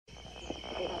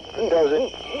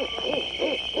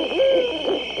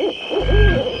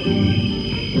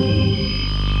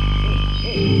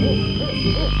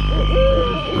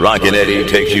Rockin' Eddie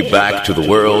takes you back to the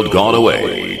world gone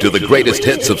away, to the greatest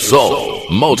hits of soul,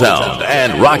 Motown,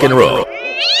 and rock and roll.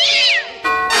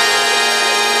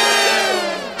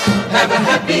 Have a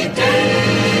happy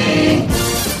day.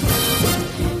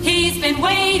 He's been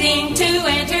waiting to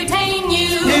entertain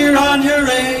you. Here on your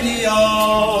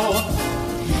radio.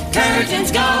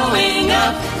 Curtains going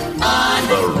up on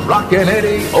The Rockin'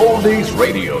 Eddie Oldies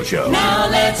Radio Show. Now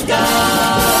let's go.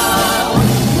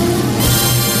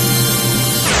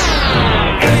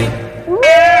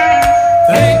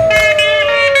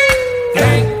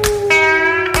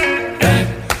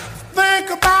 Think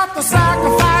about the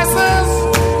sacrifices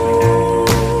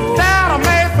that are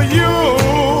made for you.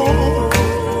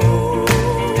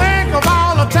 Think of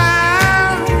all the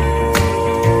time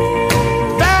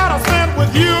that I spent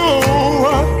with you.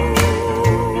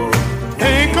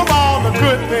 Think of all the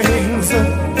good things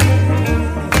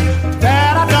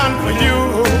that I've done for you.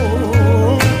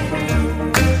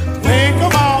 Think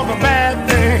of all the bad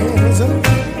things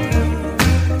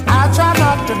I try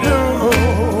not to do.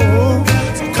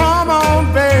 So come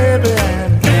on, baby,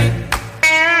 and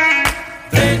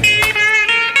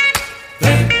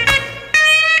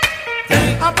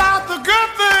think about the good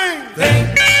things.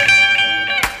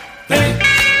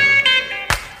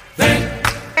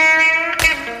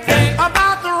 Think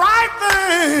about the right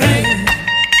things.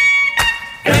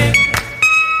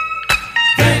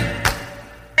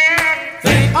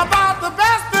 Think about the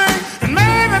best thing, and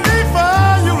maybe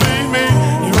before you leave me,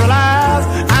 you realize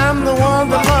I'm the one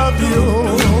that loves you.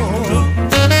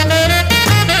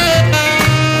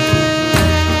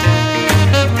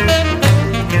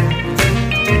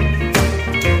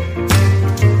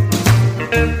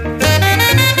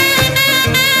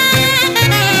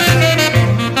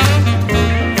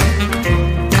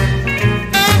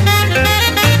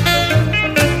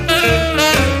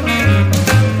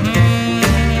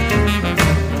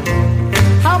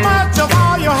 How much of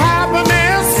all your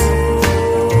happiness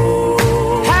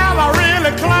have I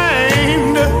really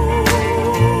claimed?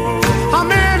 How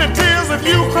many tears have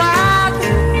you cried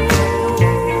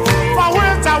for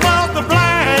which I was to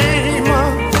blame?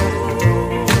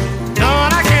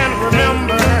 None I can't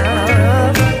remember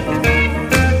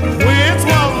which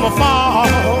was my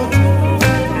fault.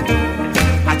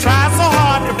 I tried so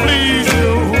hard to please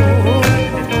you.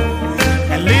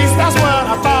 At least that's what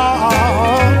I thought.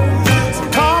 So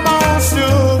come on,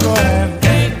 sugar, and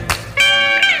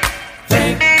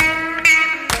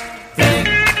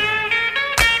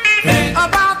think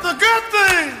about the good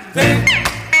things.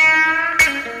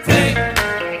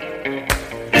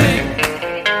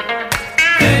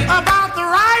 Think about the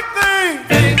right things.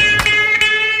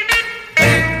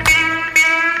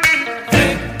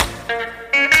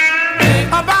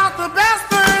 About the best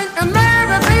thing, and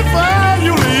maybe before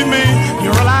you leave me, you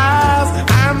realize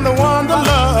I'm the one that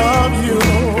loves you.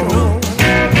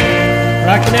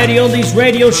 Rockin' Eddie Oldies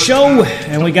Radio Show,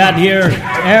 and we got here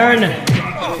Aaron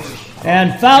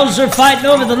and Fowler fighting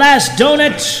over the last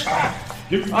donut.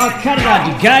 Oh, cut it out,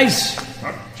 you guys.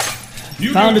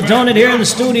 Found a donut here in the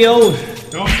studio.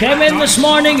 Came in this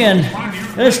morning and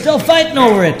they're still fighting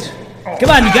over it. Come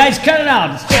on, you guys, cut it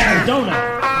out. It's just a donut.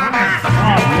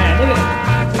 Oh, man, look at it.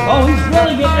 Oh, he's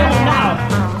really getting it now.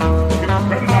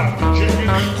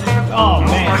 Oh,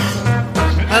 man.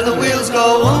 And the wheels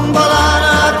go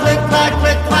oom-ba-la-da, click-clack,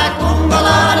 click-clack,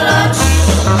 oom-ba-la-da-da,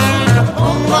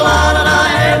 oom-ba-la-da-da.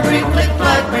 Every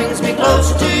click-clack brings me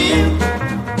closer to you.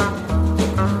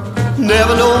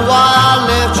 Never know why I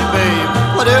left you, babe.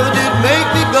 Whatever did make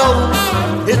me go.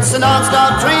 It's a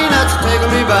non-stop train that's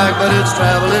taking me back, but it's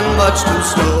traveling much too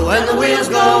slow. And the wheels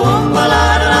go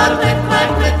oom-ba-la-da-da, click-clack,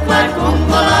 click-clack,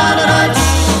 oom-ba-la-da-da,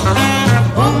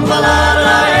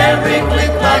 oom-ba-la-da-da. Every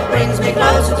click-clack brings me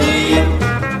closer to you.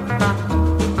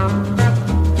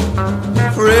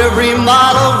 For every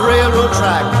mile of railroad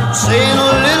track, saying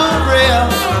a little prayer,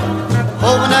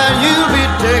 hoping that you'll be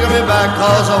taking me back,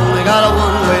 'cause I only got a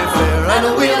one-way fare. And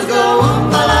the wheels go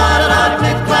oom-ba-la-da-da,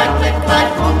 click-clack, click-clack,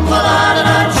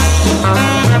 oom-ba-la-da-da,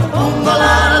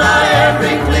 oom-ba-la-da-da.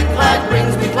 Every click-clack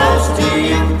brings me close to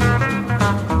you.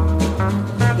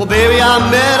 Well, baby, I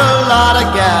met a lot of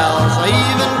gals, I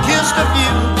even kissed a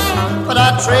few, but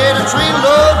I'd trade a train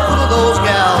load full of those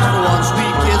gals for one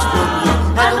sweet kiss from you.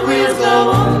 And the wheels go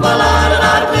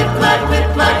oom-ba-la-da-da, click-clack,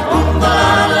 click-clack,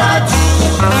 oom-ba-la-da-da,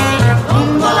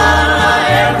 oom-ba-la-da-da.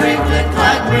 Every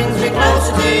click-clack brings me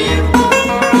closer to you.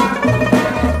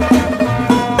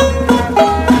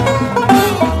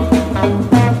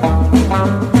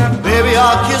 Baby,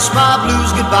 I'll kiss my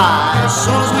blues goodbye. goodbye. As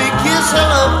soon as we kiss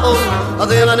hello,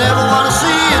 then I never want to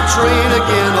see a train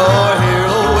again, or hear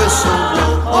a whistle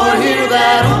blow, or hear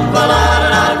that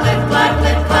oompa-la-da-da, click-clack,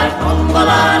 click-clack,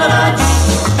 oompa-la-da-da,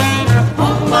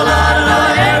 oompa-la-da-da.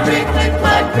 Every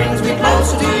click-clack brings me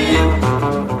closer to you.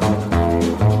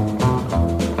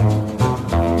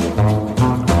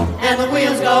 And the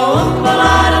wheels go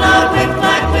oompa-la-da-da,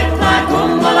 click-clack, click-clack,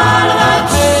 oompa-la-da-da,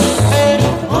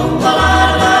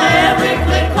 oompa-la-da-da. Every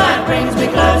click-clack brings me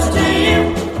closer to you.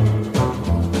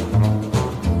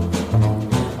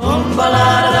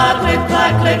 Oompa-la-da-da,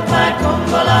 click-clack, click-clack,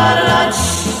 oompa-la-da-da,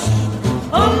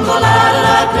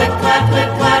 oompa-la-da-da, click-clack,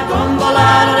 click-clack,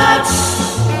 oompa-la-da-da,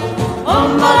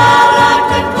 oompa-la-da-da,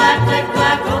 click-clack,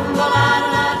 click-clack,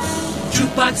 oompa-la-da-da.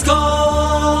 Jukebox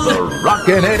Gold. The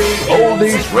Rockin' Eddie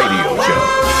Oldies Radio Show.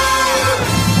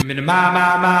 I'm in my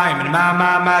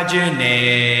imagination.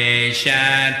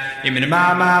 I'm in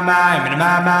my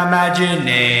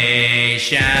imagination.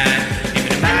 I'm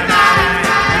in my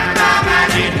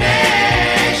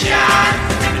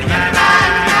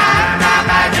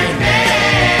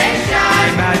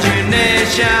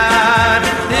imagination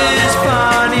is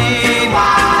funny.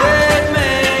 It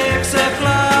makes a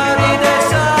cloudy day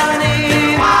sunny.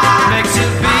 Makes a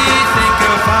bee think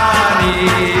of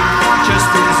honey.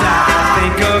 Just as I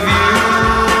think of you.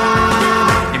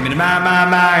 I'm in my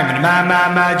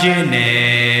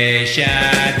imagination.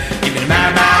 I'm in my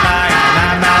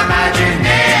imagination.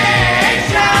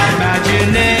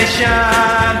 Imagination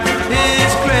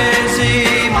is crazy.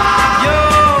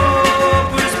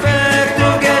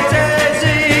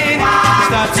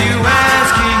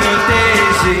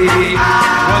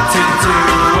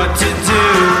 What to do?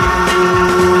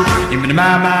 I'm in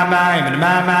my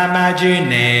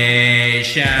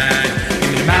imagination.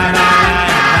 I'm in my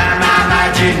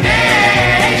imagination.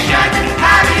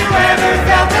 Have you ever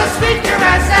felt a sweet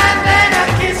caress and then a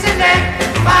kiss and then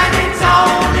find it's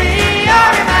only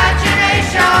your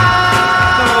imagination?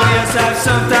 Oh yes, I've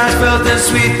sometimes felt a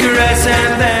sweet caress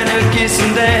and then a kiss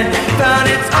and then found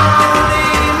it's only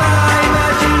my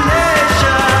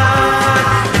imagination.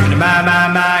 I'm in my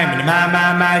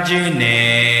imagination.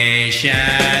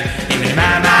 I'm in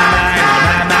my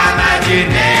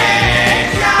imagination.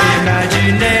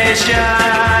 Imagination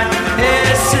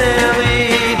is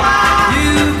silly.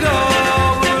 You go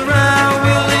around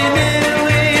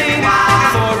willy-nilly.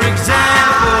 For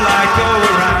example, I go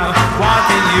around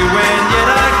wanting you, and yet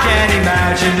I can't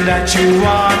imagine that you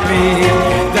want me,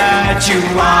 that you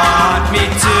want me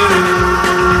to.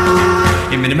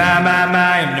 I'm in my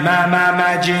imagination. I'm in my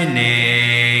imagination.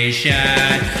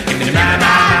 I'm in my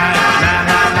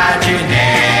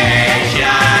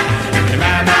imagination. I'm in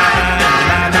my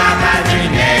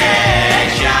imagination.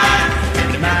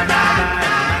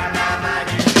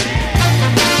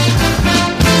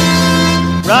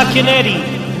 Rockin' Eddie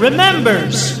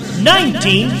remembers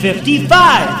 1955.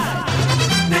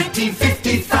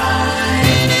 1955.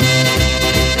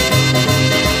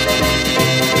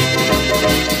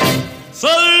 So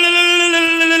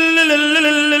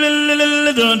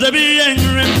don't be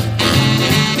angry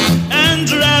and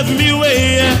drive me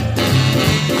away.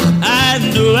 I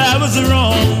knew I was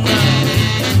wrong.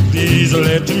 Please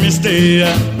let me stay.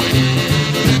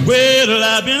 Well,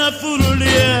 I've been a fool,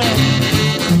 dear.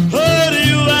 Hurt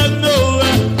you, I know.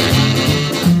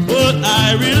 But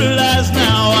I realize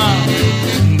now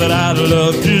that I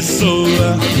loved you so.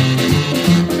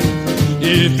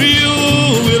 If you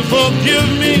will forgive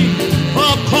me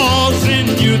for causing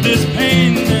you this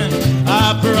pain,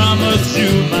 I promise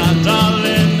you, my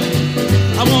darling,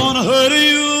 I wanna hurt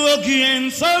you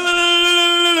again. So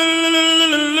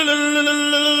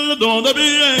don't be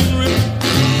angry.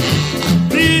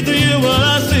 Please hear what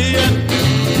I say.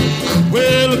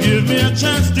 Well, give me a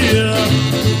chance, dear.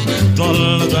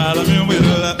 Don't try to me with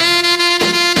that.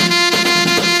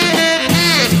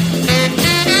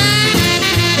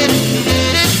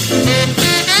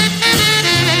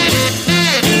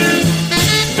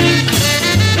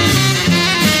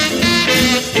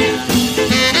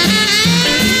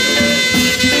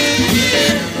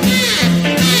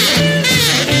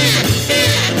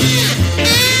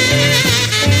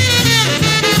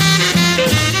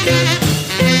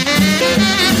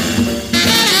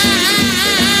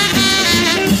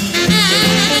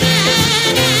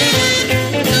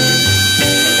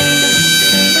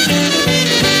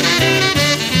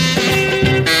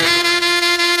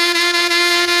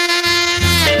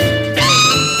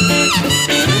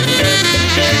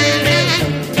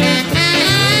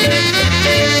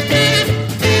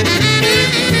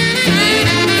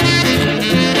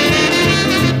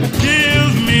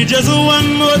 Just one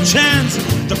more chance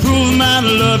to prove my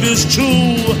love is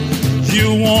true. you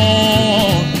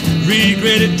won't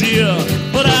regret it, dear,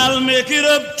 but I'll make it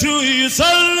up to you. So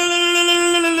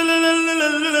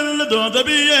don't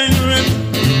be angry.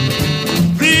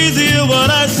 Please hear what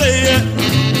I say.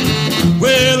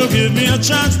 Well, give me a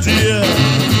chance, dear.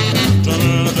 Try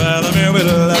me with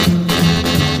that.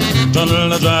 Try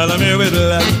me with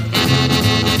that.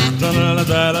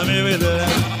 Try me with that.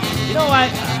 You know,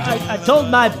 I told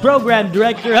my program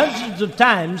director hundreds of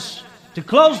times to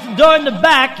close the door in the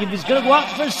back if he's going to go out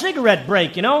for a cigarette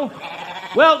break, you know?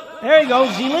 Well, there he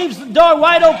goes. He leaves the door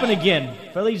wide open again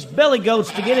for these billy goats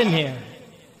to get in here.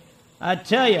 I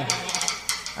tell you,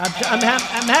 I'm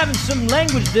having some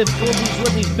language difficulties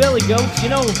with these billy goats, you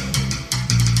know.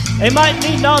 They might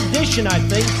need an audition, I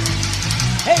think.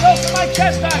 Hey, open my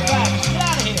chest out glass. Get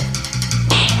out of here.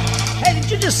 Hey, did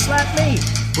you just slap me?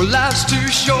 Well, life's too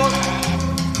short,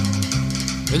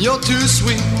 and you're too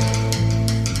sweet.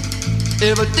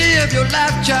 Every day of your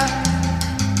life, child,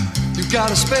 you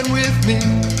gotta spend with me.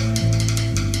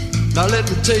 Now let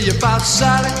me tell you about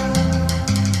Sally.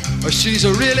 Oh, she's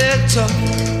a really tough.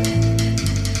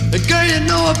 And girl, you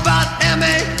know about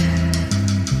M.A.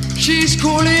 She's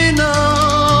cool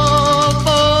enough.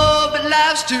 Oh, but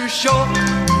life's too short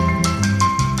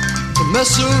to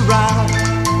mess around.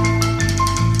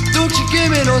 Don't you give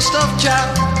me no stuff,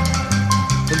 child,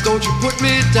 and don't you put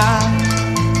me down.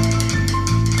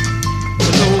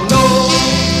 No, no,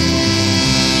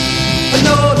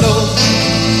 no, no,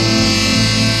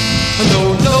 no,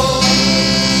 no,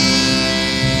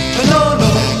 no,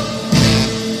 no.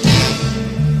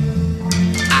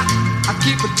 I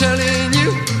keep telling you,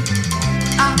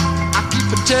 I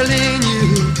keep telling you,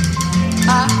 I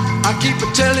keep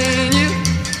telling you.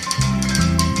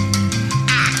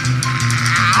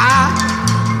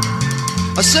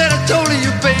 I said I told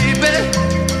you, baby.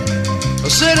 I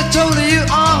said I told you,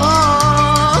 I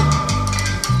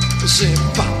said,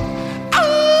 oh,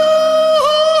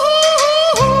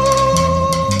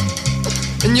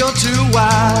 and you're too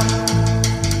wild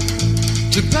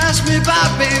to pass me by,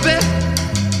 baby,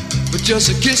 with just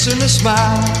a kiss and a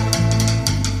smile.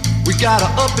 We gotta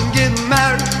up and get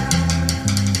married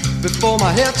before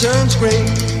my hair turns gray.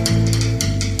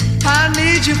 I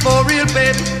need you for real,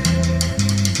 baby.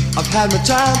 I've had my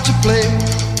time to play.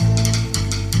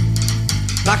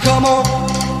 Now come on,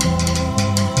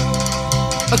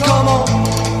 come on,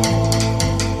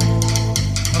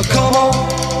 come on.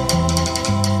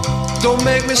 Don't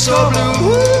make me so blue.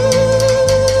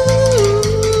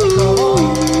 Come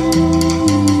on,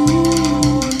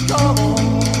 come on.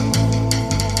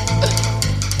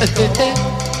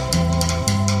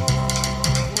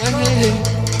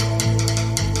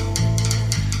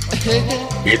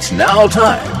 It's now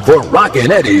time for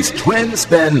Rockin' Eddie's Twin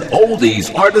Spin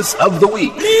Oldies Artists of the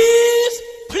Week. Please,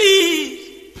 please,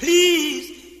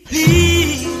 please,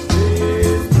 please.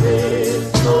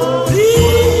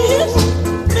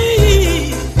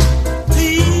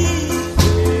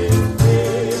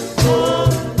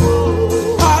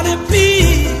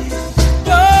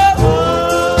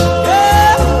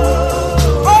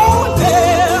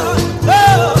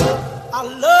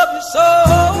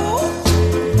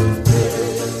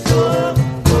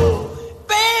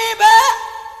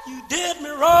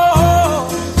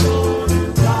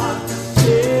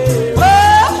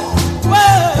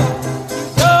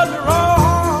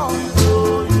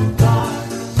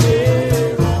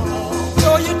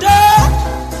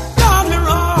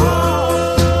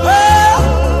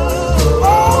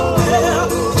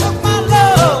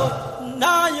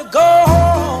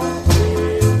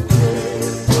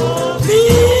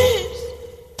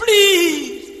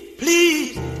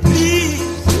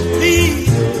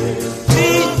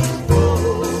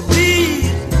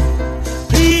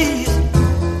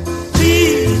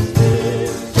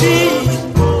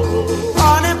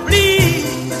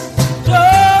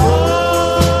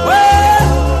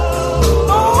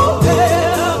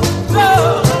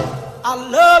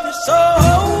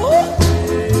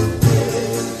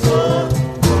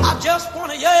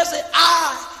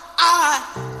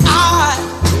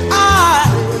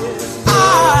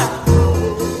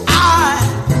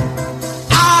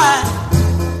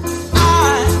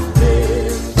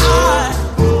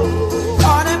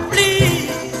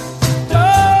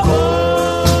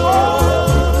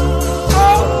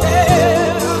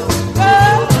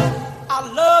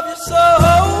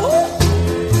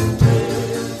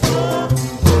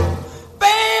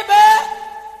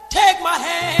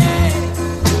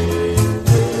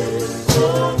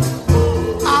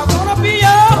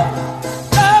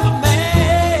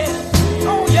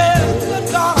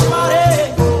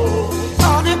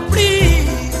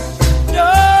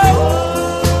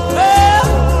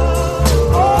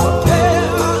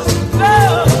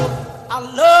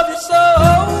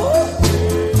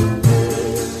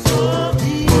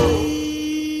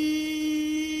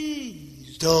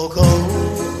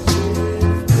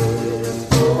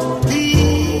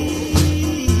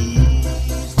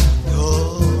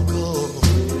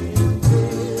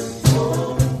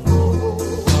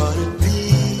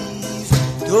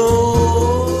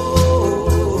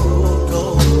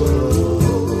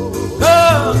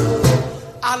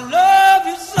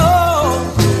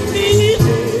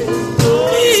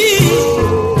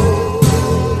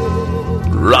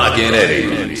 Rockin'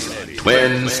 Eddie's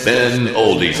Twin Spin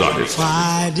Oldies Artist.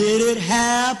 Why did it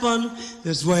happen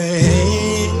this way?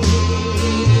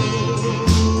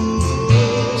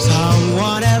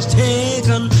 Someone has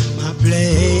taken my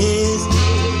place.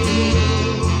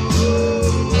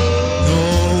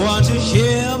 No one to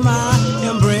share my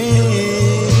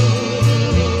embrace.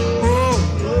 Oh,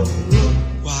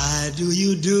 why do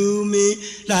you do me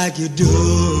like you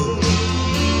do?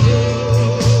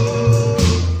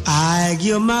 I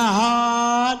give my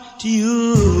heart to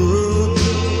you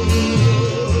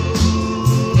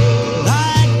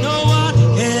like no one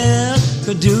else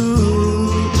could do.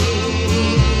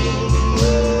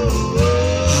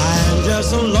 I'm just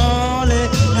so lonely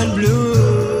and blue.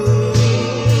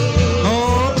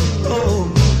 Oh, oh,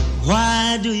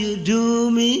 why do you do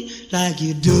me like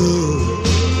you do?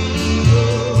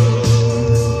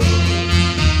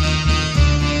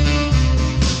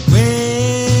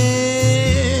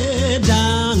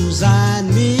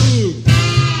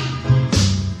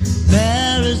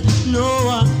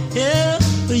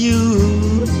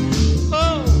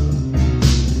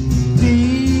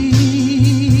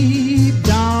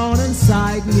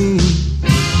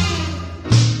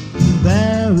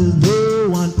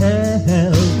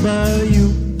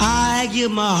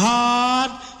 My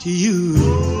heart to you.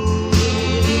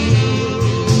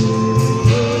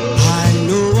 I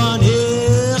no one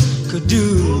else could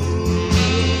do.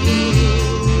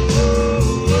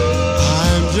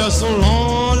 I'm just so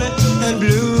lonely and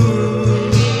blue.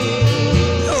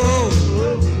 Oh,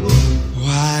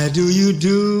 why do you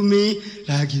do me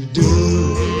like you do?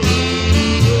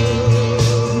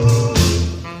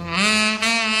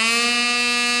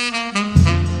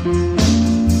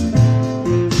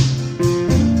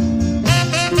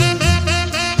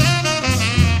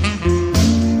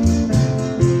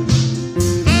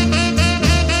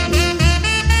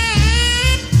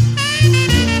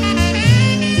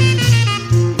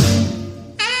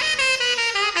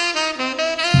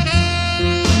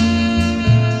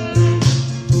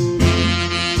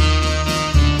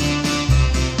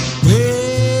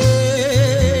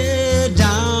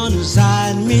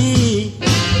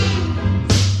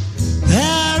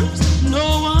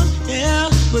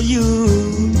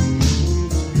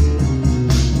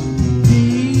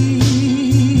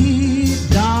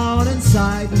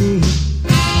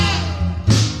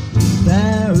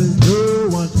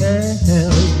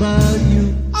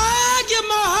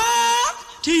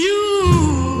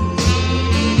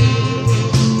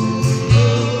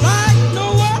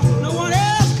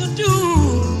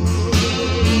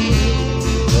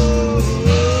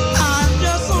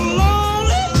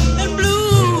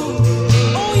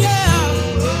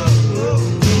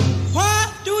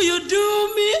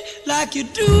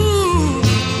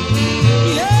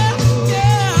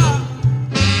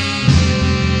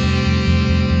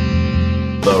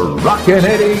 Rockin'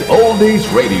 Eddie Oldies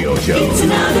Radio Show. It's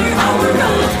another hour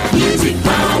of music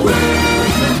power.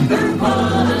 Number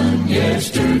one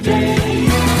yesterday.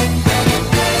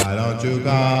 Why don't you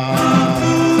come?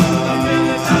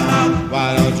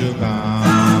 Why don't you come?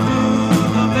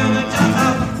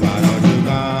 Why don't you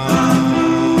come?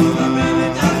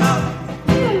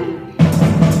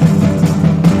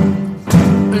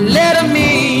 Let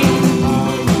me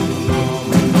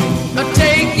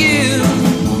take you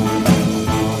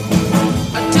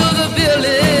to the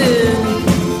village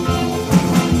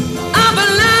of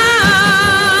love.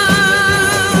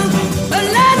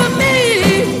 Let me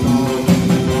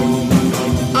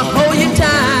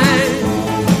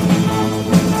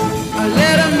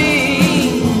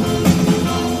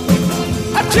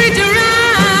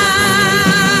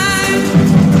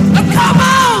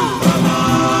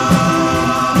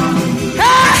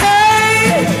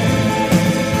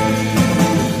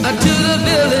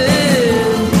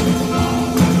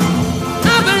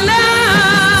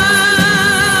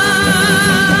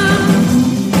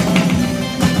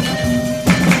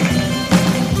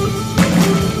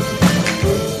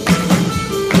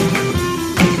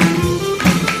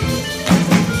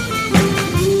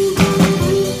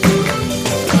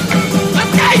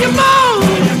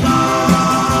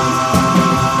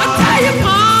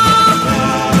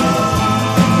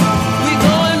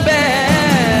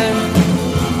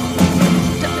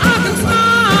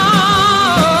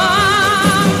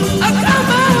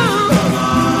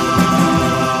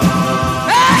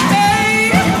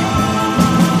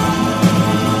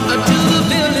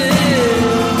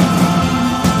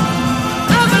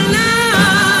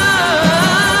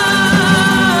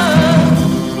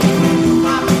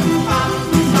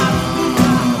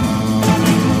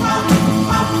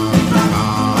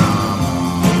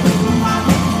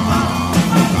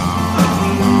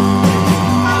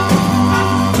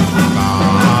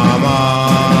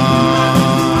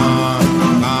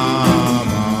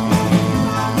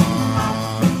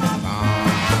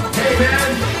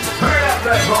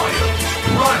that volume.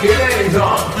 Rockin' Eddie's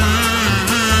on.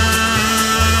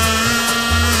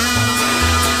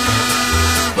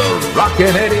 The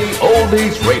Rockin' Eddie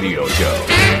Oldies Radio Show.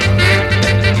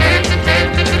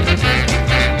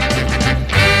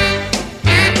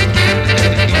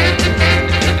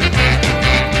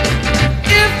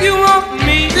 If you want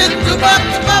me to love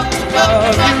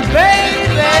you,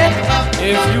 baby.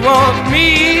 If you want me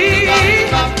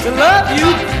to love you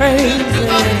crazy.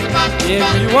 If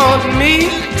you want me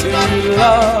to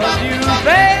love you,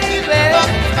 baby.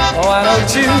 Oh, why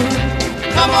don't you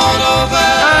come on over?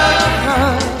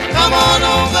 Come on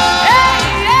over. Hey,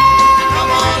 yeah.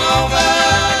 Come on over.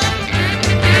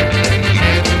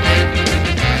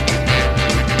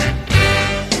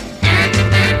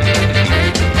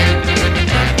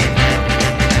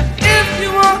 If you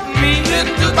want me to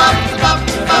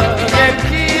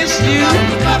kiss you,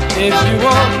 if you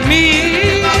want me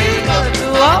to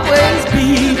always be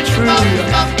true,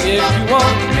 if you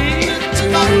want me to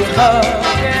hug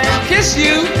and kiss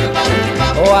you,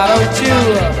 oh, why don't you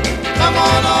come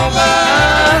on over?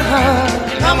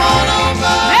 Come on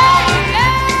over.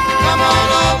 Come on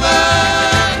over.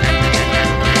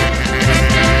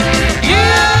 You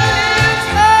live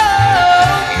so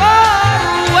far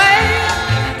away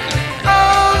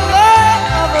on the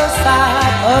other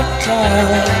side of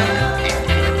town.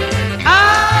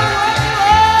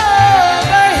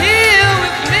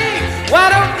 Why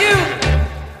don't you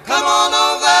come on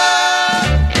over?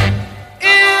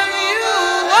 If you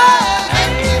want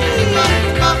me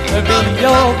to be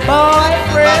your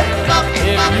boyfriend,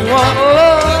 if you want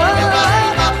love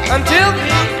until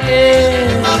the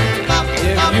end,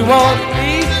 if you want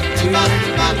me to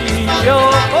be your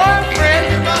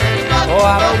boyfriend, oh,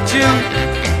 why don't you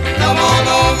come on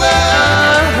over?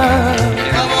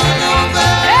 Come on over.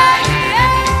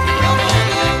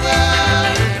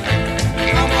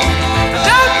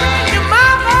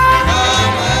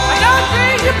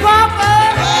 Papa,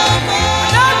 I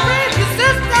don't bring your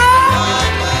sister,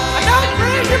 I don't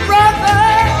bring your brother.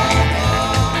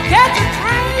 Catch a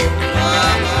train,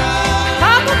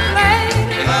 pop a plane,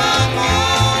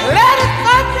 let it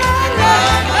thunder, let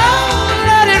it snow,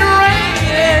 let it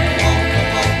rain.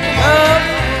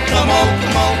 Come on,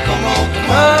 come on, come on,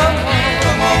 come on,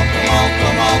 come on, come on,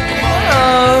 come on, come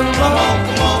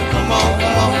on, come on, come on,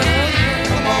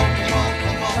 come on,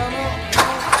 come on.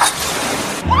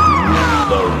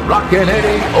 The Rockin'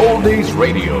 Eddie Oldies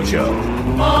Radio Show.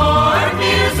 More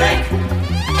music.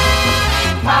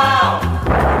 Pow.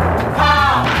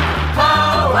 Pow.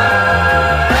 Power.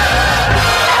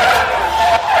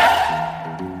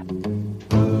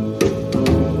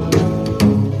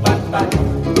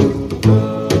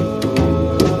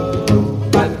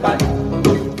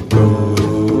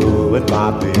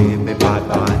 Goodbye, baby,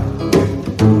 bye-bye.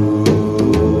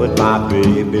 Goodbye,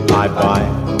 baby, bye-bye.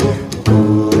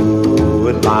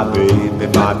 Goodbye, baby,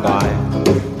 bye-bye.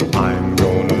 I'm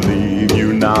gonna leave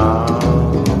you now.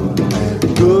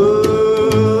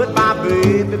 Goodbye,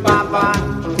 baby, bye-bye.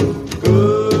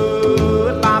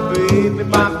 Goodbye, baby,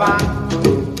 bye-bye.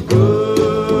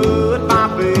 Goodbye,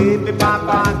 baby,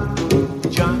 bye-bye.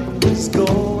 Just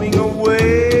going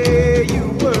away, you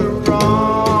were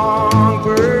wrong,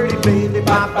 birdie, baby,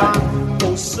 bye-bye.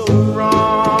 Oh, so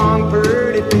wrong,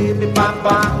 birdie, baby,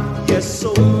 bye-bye. Yes,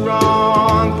 so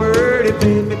wrong, birdie,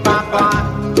 baby, bye-bye.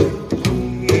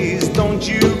 Please don't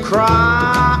you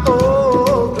cry.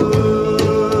 Oh,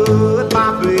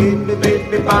 goodbye, baby,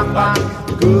 baby, bye-bye.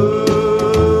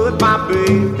 Goodbye,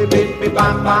 baby, baby,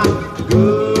 bye-bye.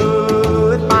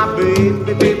 Goodbye,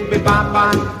 baby, baby,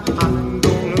 bye-bye. I'm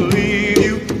gonna leave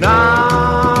you now.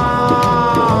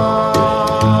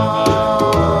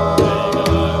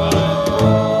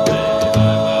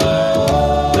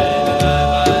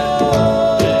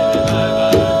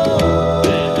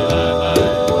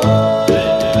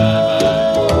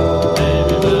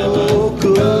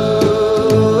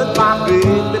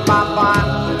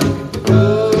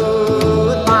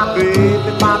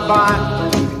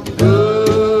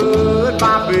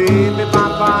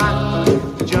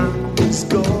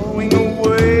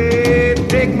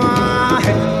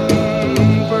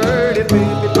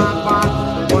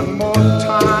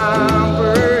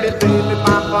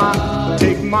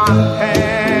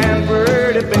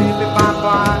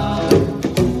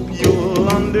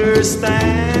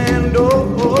 Understand, oh,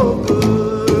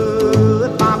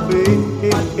 good, my baby,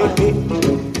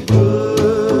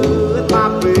 good, my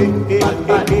baby,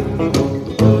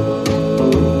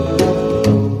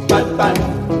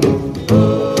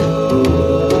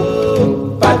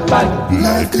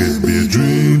 life could be a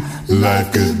dream,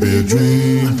 life could be a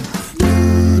dream.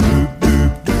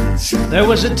 There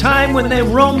was a time when they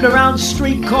roamed around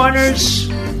street corners,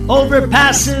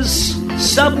 overpasses,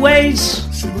 subways,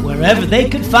 wherever they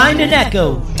could find an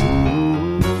echo.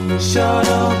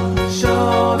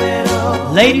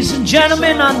 Ladies and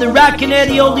gentlemen, on the Rockin'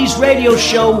 Eddie Oldies radio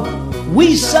show,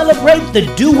 we celebrate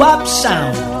the doo-wop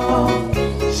sound.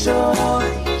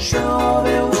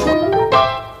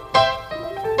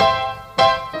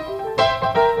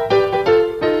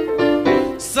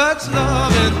 Such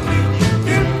loving,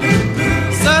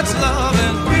 such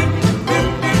loving,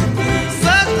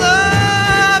 such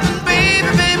loving, baby,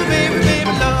 baby, baby,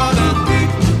 baby, loving.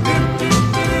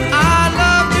 I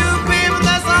love you, baby,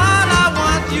 that's all I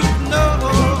want you to know.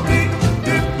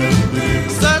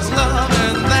 Such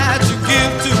loving that you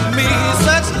give to me,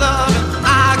 such loving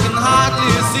I can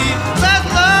hardly see. Such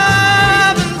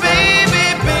loving, baby,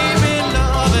 baby,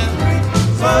 loving.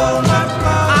 So much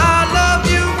love. I love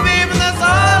you, baby, that's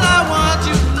all I want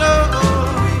you to know.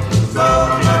 So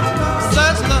much love.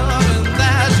 Such loving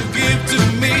that you give to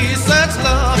me, such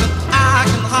loving I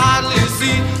can hardly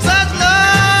see. Such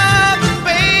loving,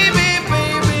 baby,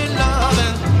 baby,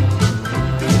 loving.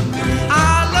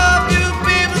 I love you,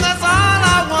 baby, that's all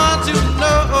I want you to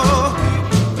know.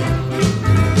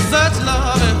 Such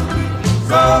loving,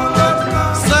 so much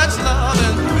love. Such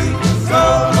loving, so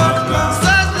much love.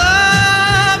 Such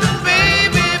loving,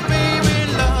 baby, baby,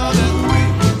 loving.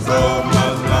 So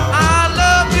much love. I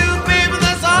love you, baby,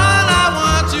 that's all I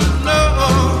want you to know.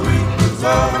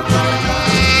 So much love.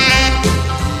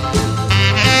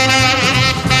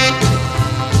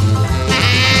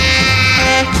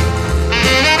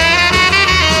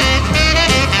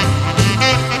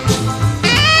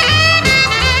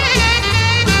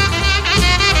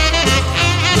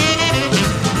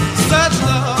 Such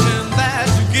loving that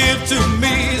you give to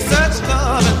me, such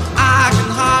loving I can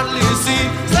hardly see.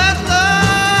 Such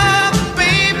loving,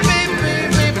 baby, baby,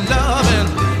 baby, baby, loving.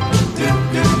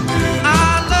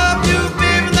 I love you,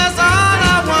 baby, that's all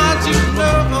I want you to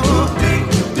know.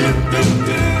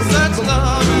 Such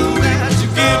loving that you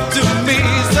give to me,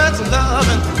 such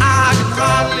loving I can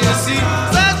hardly see.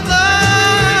 Such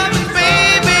loving,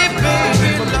 baby,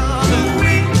 baby,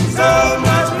 loving. So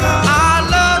much love. I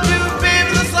love you,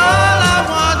 baby, that's all I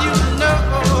want you to know.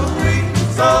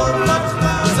 So much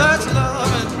love. Such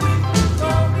loving.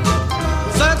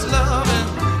 Such loving.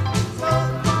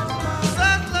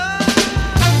 Such love.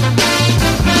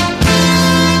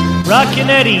 Rockin'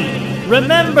 Eddie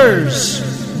remembers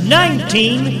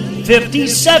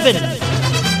 1957.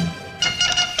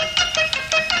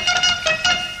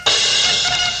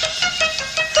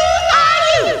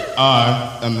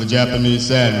 I am the Japanese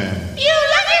Sandman. You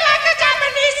looking like a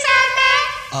Japanese Sandman.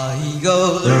 He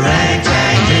goes the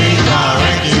ragtag ding dong,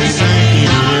 ranky sanky,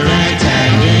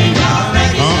 ragtag ding dong,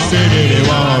 ranky sanky,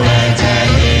 ragtag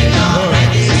ding dong,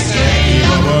 ranky sanky,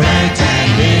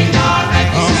 ragtag ding dong,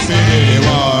 ranky sanky,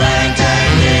 ragtag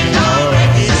ding dong,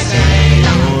 ranky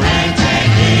sanky, ragtag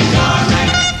ding dong.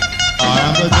 I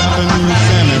am the Japanese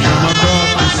Sandman from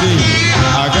across the sea.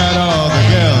 I got all the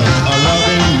girls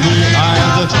loving me. I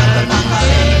am the Japanese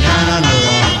Sandman, and I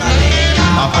know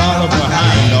I follow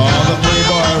behind all the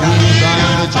playboy rules. I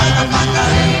am the Japanese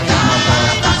Sandman from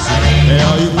across the sea. Hey,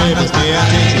 all you babies, pay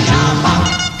attention to me.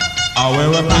 I wear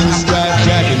a pinstripe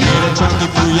jacket made of chunky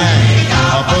Fuyang. A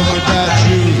polka dot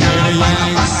shoes made of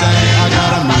Yang Sang. I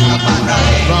got a mean from my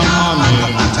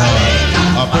maiden toy.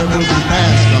 A purple blue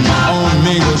pants from my own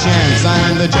Mingo Shanks. I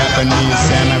am the Japanese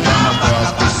Sandman from across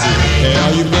the sea. Hey,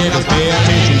 all you babies, pay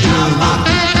attention to me.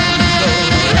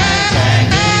 Ragtag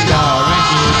ding dong,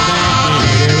 ranky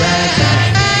sanky, ragtag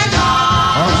ding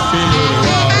dong. I'm feeling it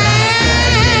all.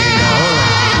 Ragtag ding dong,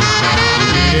 ranky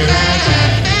sanky,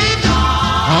 ragtag ding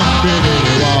dong. I'm feeling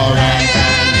it all.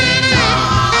 Ragtag ding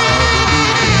dong,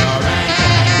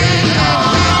 ragtag ding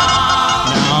dong.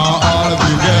 Now all of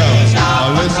you girls,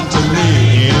 listen to me.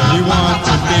 If you want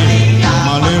to be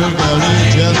my little girl, you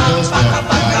just a step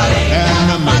back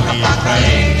and make me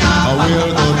play. I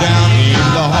will go down in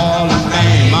the Hall of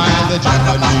Fame. I am the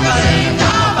Japanese Sandman.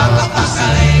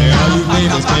 Hey, all you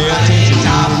babies, pay attention to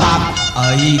me.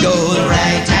 He goes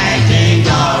ragtag ding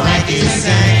dong, ranky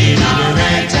sanky,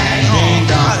 ragtag ding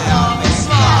dong.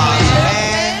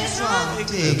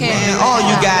 And all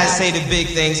you guys say the big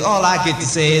things. All I get to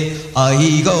say is,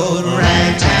 he goes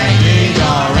ragtag ding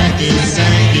dong, ranky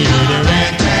sanky,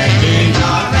 ragtag ding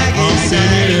dong. I'm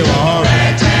singing it all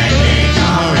ragtag ding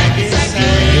dong, ranky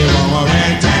sanky,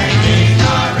 ragtag ding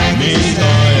dong, ranky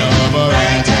sanky,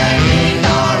 ragtag ding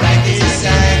dong, ranky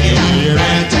sanky,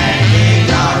 ragtag ding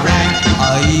dong,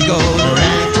 he goes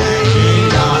ragtag ding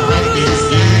dong, ranky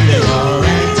sanky,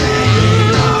 ragtag ding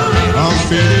dong. I'm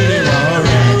feeling it all.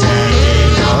 Ragtag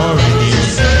ding dong, ranky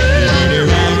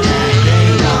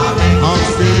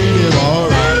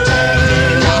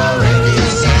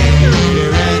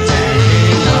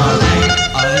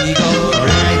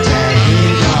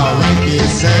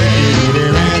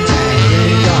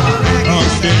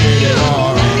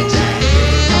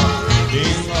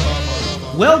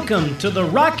Welcome to the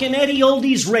Rockin' Eddie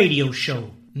Oldies radio show.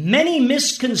 Many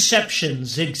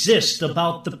misconceptions exist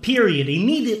about the period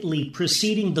immediately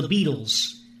preceding the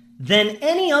Beatles than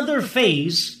any other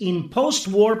phase in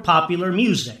post-war popular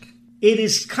music. It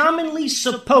is commonly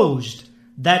supposed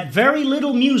that very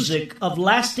little music of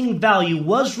lasting value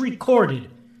was recorded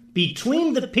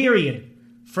between the period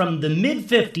from the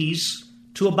mid-50s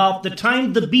to about the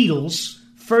time the Beatles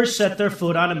first set their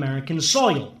foot on American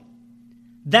soil.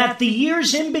 That the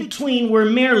years in between were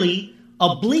merely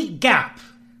a bleak gap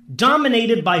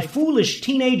dominated by foolish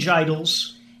teenage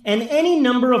idols and any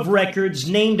number of records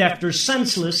named after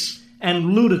senseless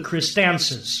and ludicrous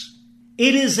dances.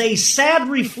 It is a sad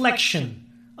reflection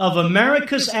of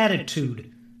America's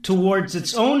attitude towards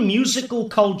its own musical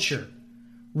culture,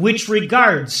 which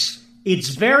regards its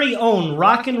very own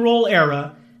rock and roll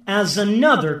era as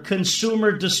another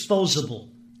consumer disposable.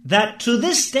 That to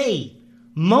this day,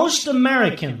 most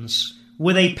Americans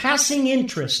with a passing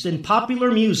interest in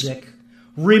popular music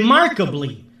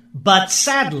remarkably, but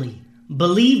sadly,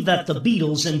 believe that the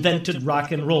Beatles invented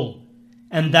rock and roll,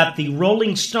 and that the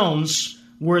Rolling Stones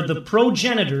were the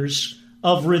progenitors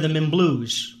of rhythm and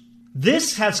blues.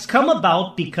 This has come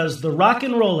about because the rock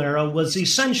and roll era was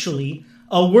essentially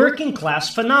a working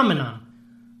class phenomenon,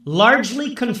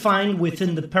 largely confined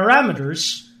within the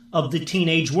parameters of the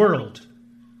teenage world.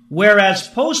 Whereas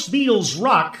post-Beatles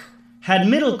rock had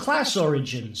middle-class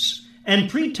origins and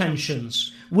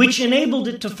pretensions, which enabled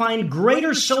it to find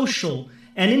greater social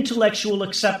and intellectual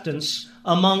acceptance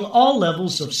among all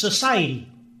levels of society.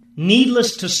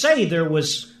 Needless to say, there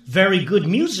was very good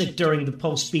music during the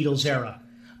post-Beatles era,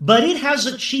 but it has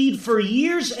achieved for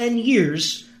years and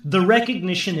years the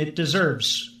recognition it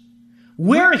deserves.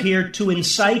 We're here to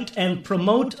incite and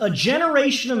promote a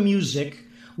generation of music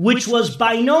which was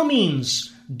by no means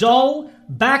dull,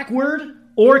 backward,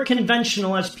 or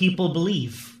conventional as people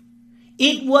believe.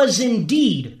 It was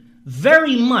indeed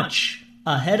very much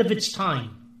ahead of its time.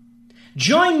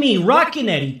 Join me, Rockin'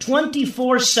 Eddie,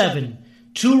 24/7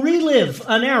 to relive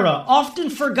an era often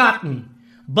forgotten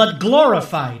but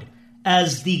glorified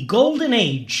as the golden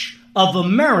age of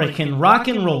American rock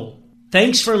and roll.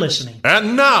 Thanks for listening.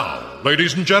 And now,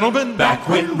 ladies and gentlemen, back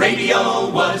when radio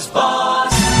was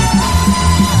boss.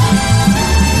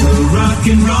 Rock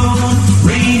and roll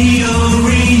radio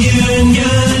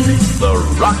reunion. The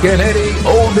Rockin' Eddie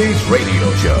Oldies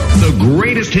Radio Show. The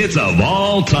greatest hits of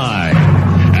all time.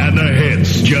 And the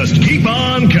hits just keep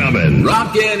on coming.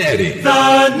 Rockin' Eddie.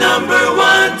 The number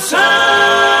one sound.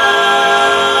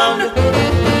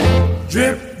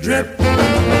 Drip, drip,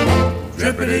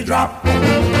 drippity drop.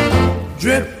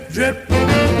 Drip, drip,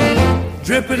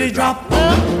 drippity drop.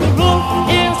 The roof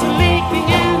is leaking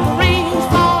and the rain's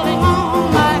falling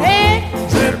on my head.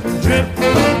 Drip,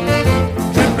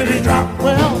 drippity drop.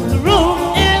 Well, the roof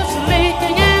is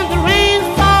leaking and the rain's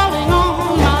falling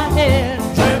on my head.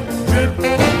 Drip,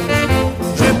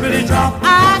 drippity drop.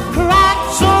 I cried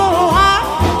so hard,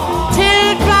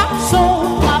 teardrops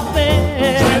on my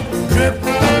bed. Drip,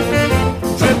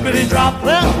 drippity drop.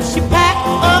 Well, she packed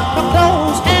up her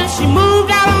clothes and she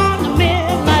moved out on the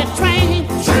midnight train.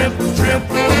 Drip,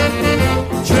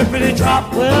 drippity drop.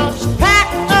 Well, she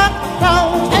packed up her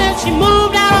clothes and she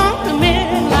moved out on the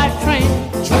midnight train.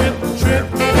 Drip,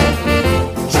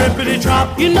 drippity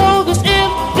drop. You know this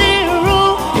empty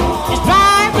room is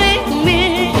driving me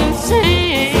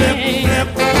insane.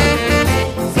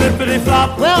 Flippity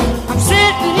flop. Well, I'm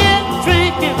sitting here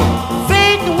drinking,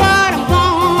 thinking what I'm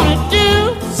gonna do.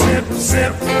 Sip,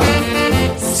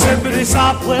 sippity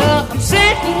sop. Well, I'm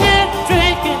sitting here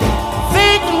drinking,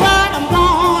 thinking what I'm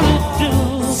gonna do.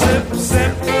 Sip,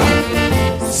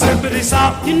 sippity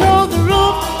sop. You know the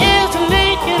roof is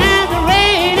leaking and the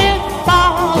rain is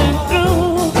falling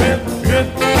through. Drip,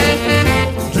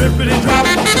 drippity drop.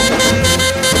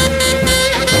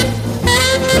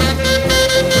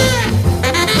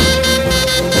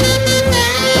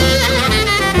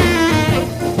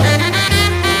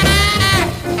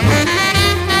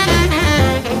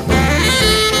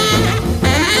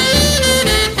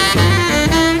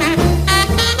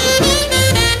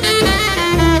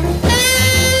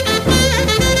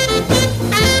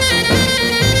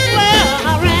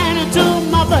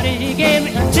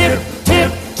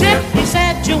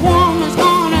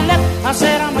 I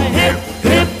said I'm a hip,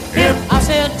 hip, hip. I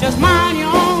said just mind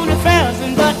your own affairs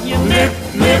and but you lip.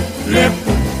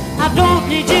 I don't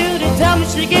need you to tell me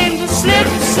she gave me the slip,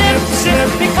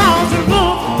 because the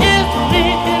roof is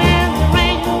leaking and the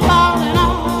rain falling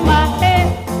on my head.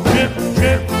 Drip,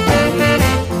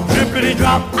 drippity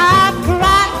drop. I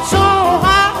cried so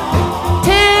hard,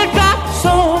 teardrops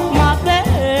on my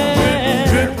bed.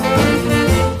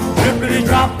 Drippity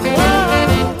drop.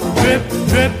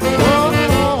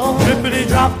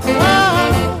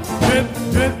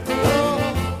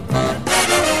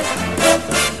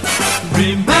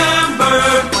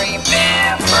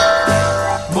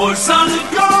 your solid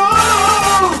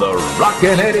gold. The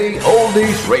Rockin' Eddie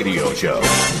Oldies Radio Show.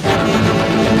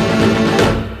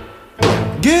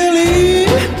 Gilly,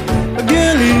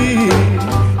 Gilly,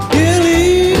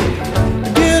 Gilly,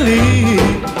 Gilly.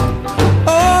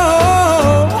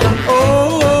 Oh,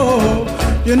 oh, oh,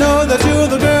 you know that you're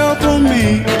the girl for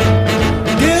me.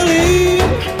 Gilly,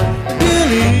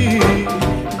 Gilly,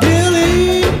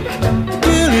 Gilly,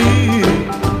 Gilly.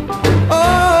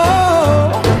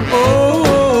 Oh, oh,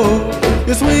 oh,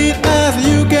 you're sweet as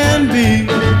you can be.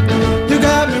 You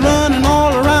got me running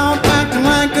all around, acting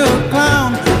like a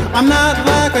clown. I'm not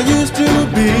like I used to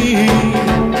be.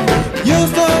 You're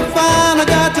so fine, I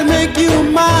got to make you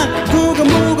mine. Googa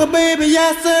mooga, baby,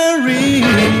 yes sirree.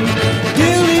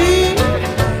 Gilly,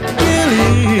 Gilly,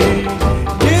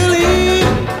 Gilly,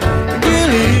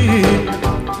 Gilly.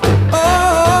 Oh,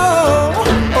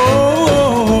 oh,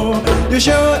 oh, you're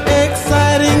sure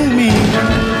exciting me.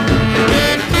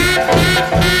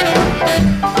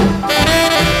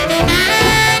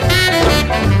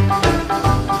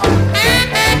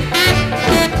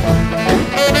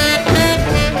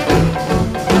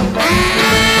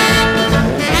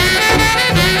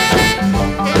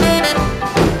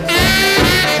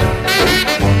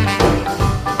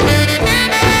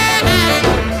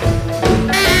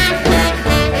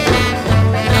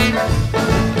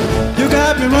 You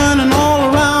got me running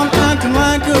all around, acting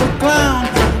like a clown.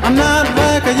 I'm not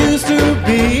like I used to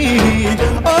be.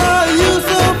 Oh, you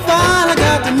so fine, I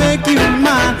got to make you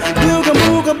mine. Googa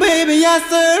mooga, baby, yes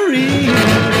sirree.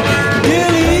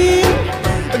 Gilly,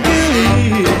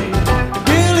 Gilly,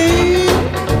 Gilly,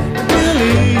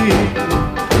 Gilly.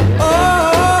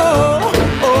 Oh,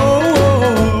 oh,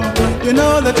 oh, you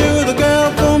know that you're the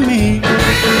girl for me.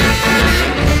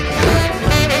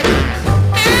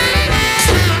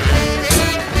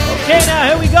 Okay, now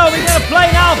here we go. We're gonna play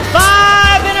now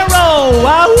 5 in a row.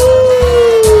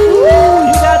 Wahoo!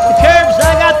 You got the curves, I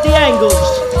got the angles.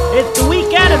 It's the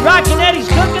weekend and Rockin' Eddie's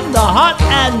cooking the heart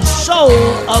and soul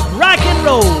of rock and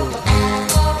roll.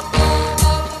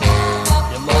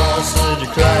 Your mama said you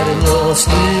cried in your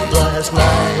sleep last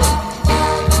night.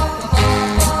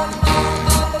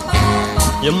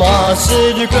 Your mama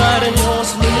said you cried in your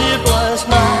sleep last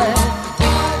night.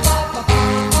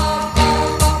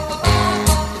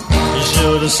 You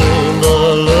should have seen the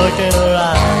look in her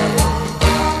eye.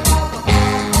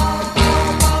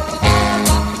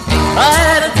 I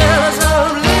had to tell her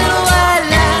some little white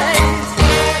lies.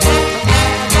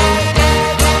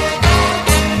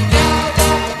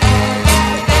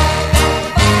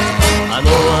 I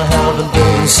know I haven't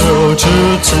been so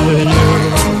true to you.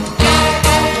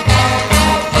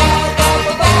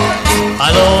 I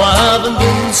know I haven't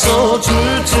been so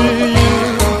true to you.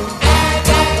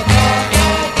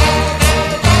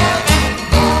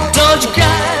 Don't you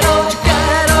cry, don't you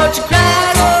cry, don't you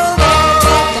cry no more.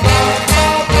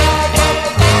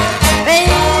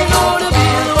 Ain't gonna be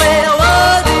the way I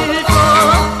was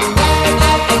before.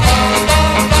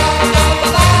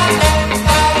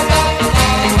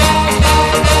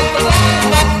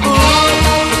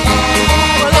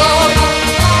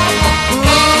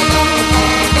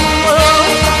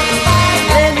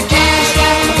 Let me kiss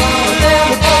you,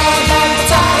 let me hold you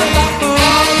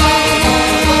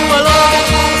tight.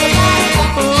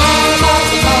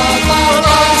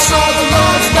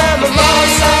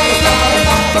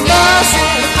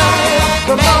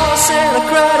 Mama said I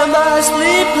cried in my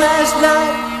sleep last night.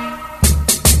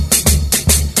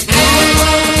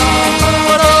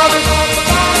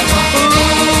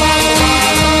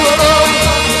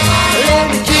 Let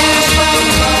me kiss you,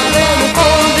 let me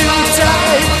hold you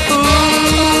tight.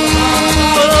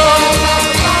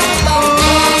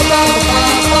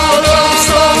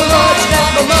 So much that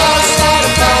my mama said I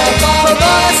cried. My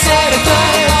mama said I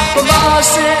cried. My mama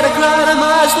said I cried in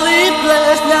my sleep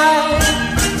last night.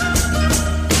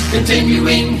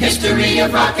 Continuing history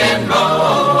of rock and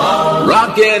roll.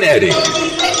 Rockin' Eddie.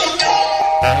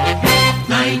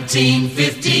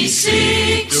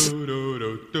 1956.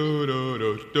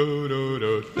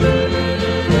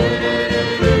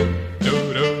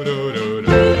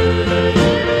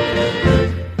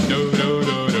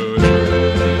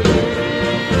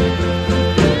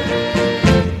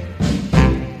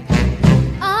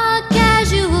 A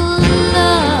casual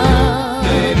love,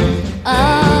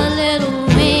 a little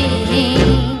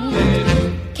ring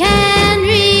can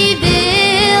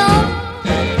reveal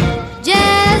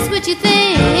just what you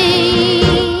think.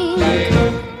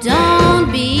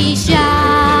 Don't be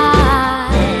shy.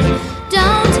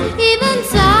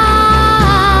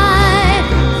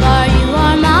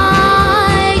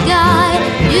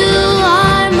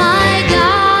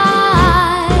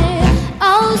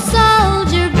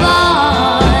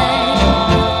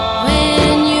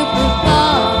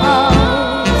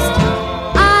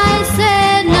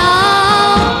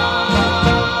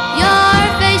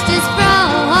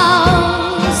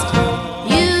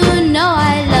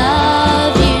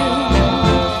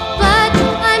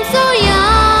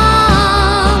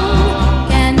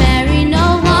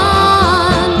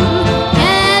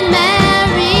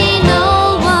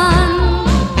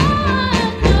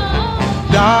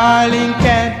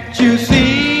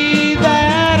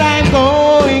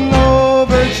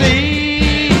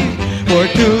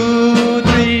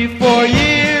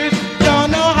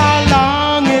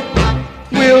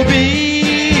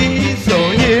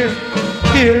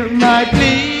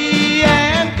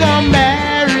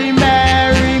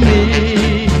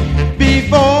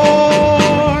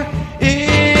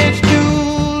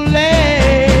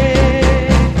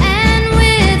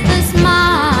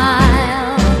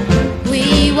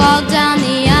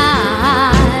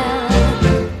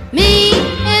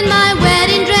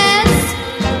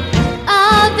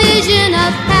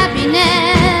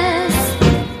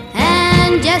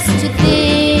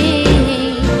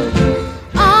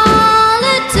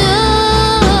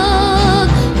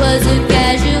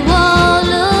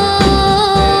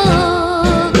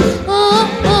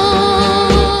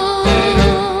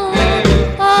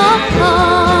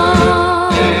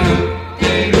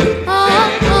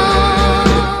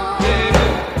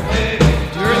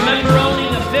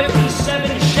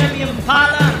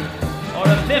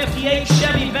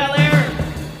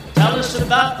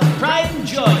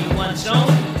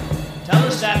 zone, tell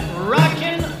us at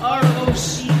rockin, ROCKIN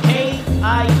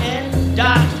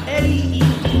 .LEEDDY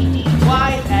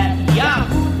at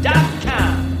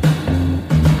yahoo.com.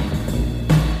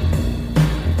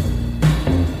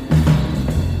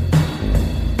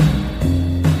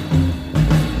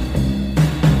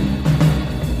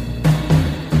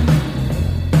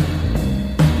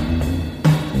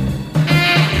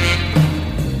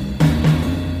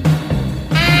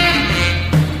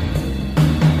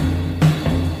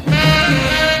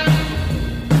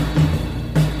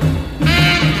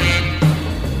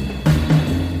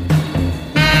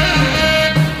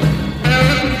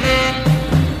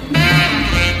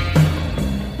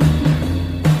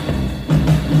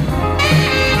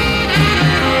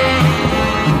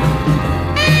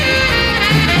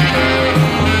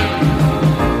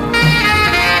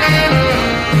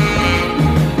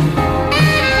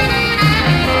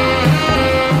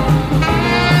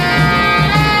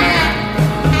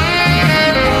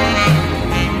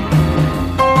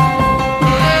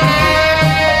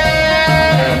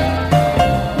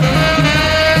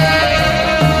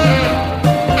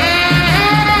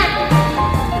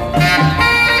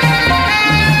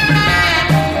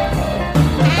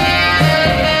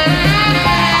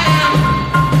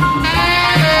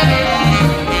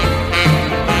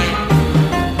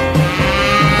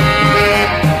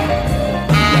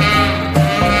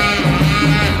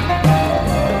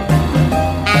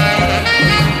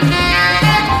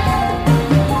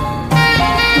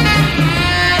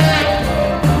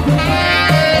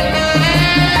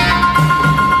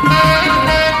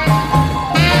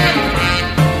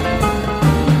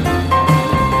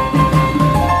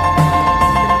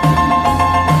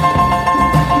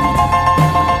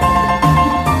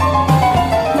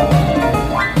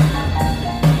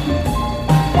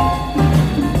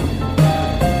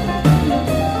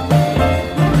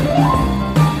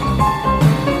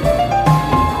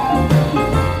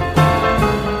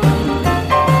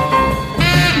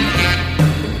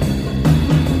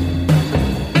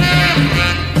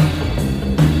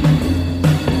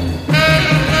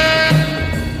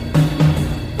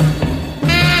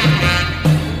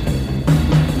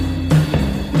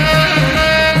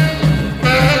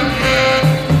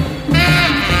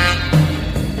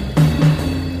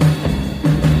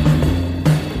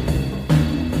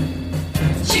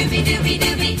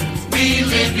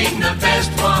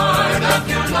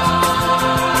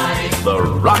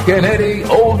 Rock and Eddie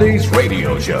Oldies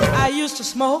Radio Show. I used to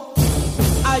smoke,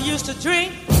 I used to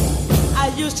drink,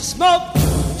 I used to smoke,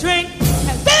 drink,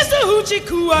 and there's the hoochie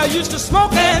coo. I used to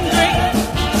smoke and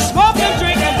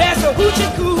drink, and there's the hoochie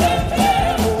coo.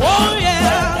 Oh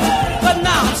yeah, but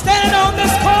now I'm standing on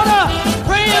this corner,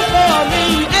 praying for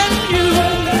me and you.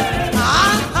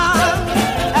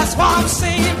 That's why I'm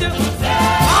saved.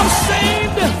 I'm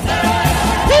saved.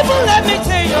 People, let me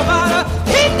tell you about a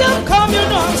kingdom come. You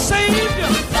know I'm saved.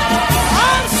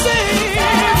 I'm saved.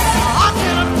 I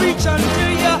cannot preach unto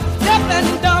you deaf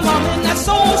and dumb. I'm in that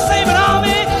soul-saving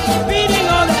army, beating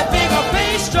on that bigger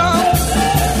bass drum.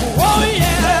 Oh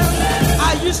yeah,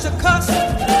 I used to cuss,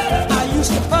 I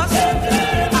used to fuss,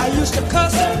 I used to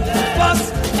cuss,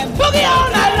 fuss, and boogie all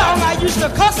night long. I used to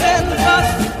cuss and fuss,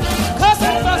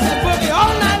 and boogie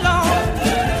all night long.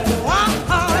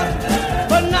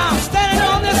 But now I'm standing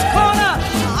on this corner,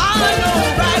 I know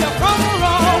right from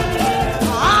wrong.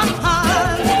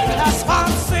 That's why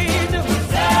I'm saved.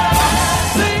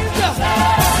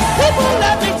 People,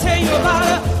 let me tell you about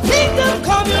a kingdom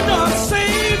come, you know I'm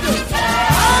saved.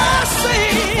 I'm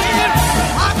saved.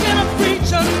 I cannot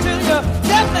preach until you're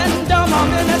deaf and dumb.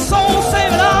 I'm in that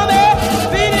soul-saving army,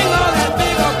 beating on that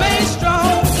bigger bass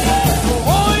drum.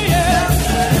 Oh yeah.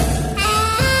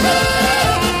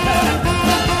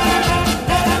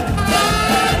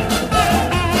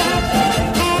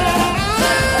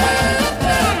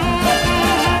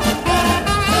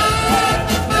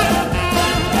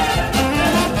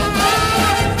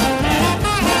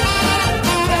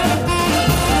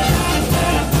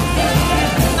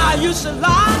 I used to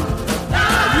lie, I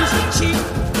used to cheat,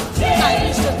 I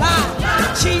used to lie,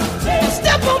 cheat, and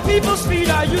step on people's feet.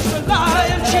 I used to lie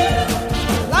and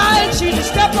cheat, and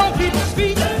step on people's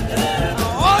feet.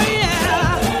 Oh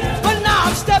yeah, but now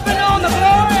I'm stepping on the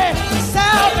glory.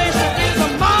 Salvation is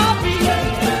on my feet.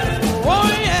 Oh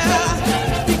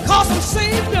yeah, because I'm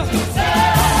saved.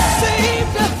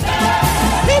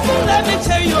 People, let me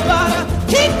tell you about a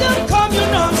kingdom come. You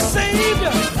know I'm saved.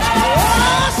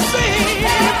 Oh, saved.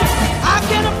 I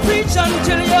cannot preach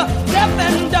until you're deaf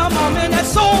and dumb. I'm in that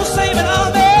soul-saving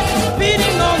army,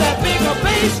 beating on that bigger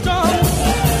bass drum.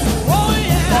 Oh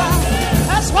yeah,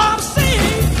 that's why I'm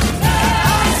saved.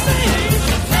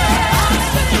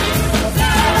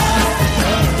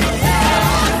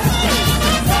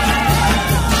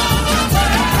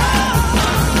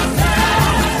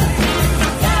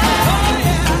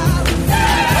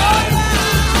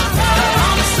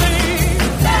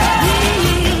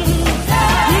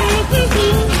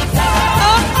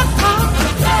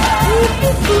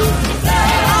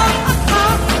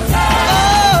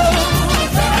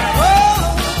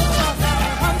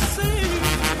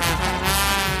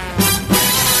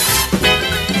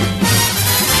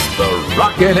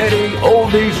 Rockin' Eddie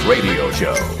Oldies Radio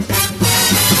Show.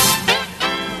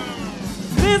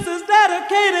 This is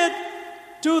dedicated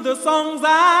to the songs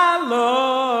I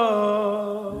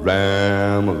love.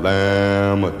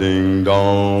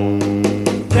 Ram-a-lam-a-ding-dong.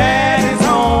 Daddy's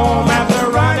home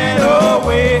after running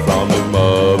away from his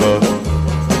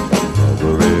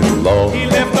mother-in-law. He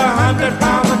left 100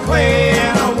 pounds of clay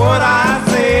and what I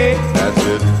say. That's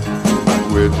it, I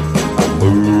quit, I'm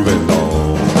moving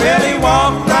on. Well, he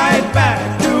walked right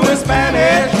back to his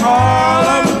Spanish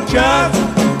Harlem, just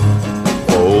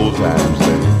old times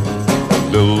thing.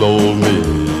 Little old me,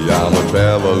 I'm a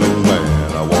traveling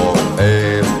man. I walk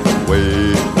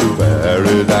halfway to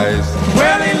paradise.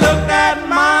 Well, he looked at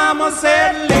Mama,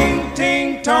 said, "Ling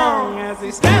ting tong." As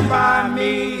he stand by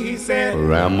me, he said,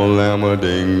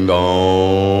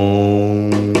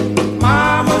 "Ram-a-lam-a-ding-dong."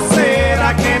 Mama said,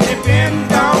 "I can't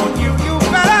depend on you. You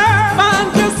better find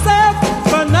yourself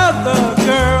another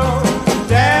girl."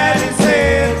 Daddy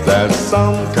said, "That's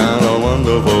some kind of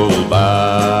wonderful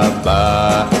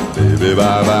bye-bye, baby,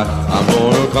 bye-bye. I'm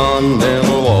gonna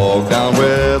continental walk down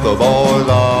where the boys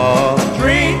are.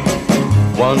 Drink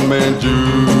one man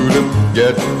Judah,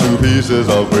 get 2 pieces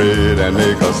of bread and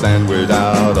make a sandwich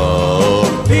out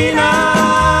of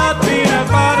peanut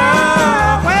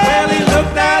butter." Well, he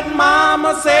looked at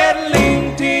Mama, said,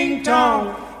 "Ling ting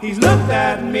tong." He looked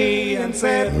at me and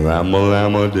said,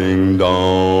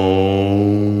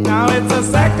 "Ram-a-lam-a-ding-dong." Now it's the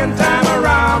second time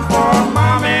around for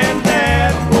Mom and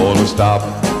Dad. Gonna stop,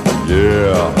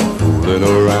 yeah, fooling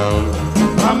around.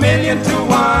 1,000,000 to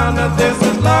 1, this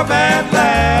is love at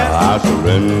last. I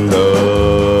surrender,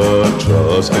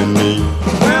 trust in me.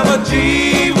 Well,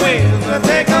 gee whiz,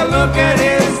 take a look at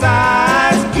his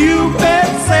eyes. Cupid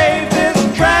saved his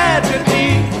tragedy.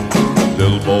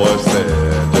 Little boy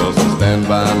said, "Just stand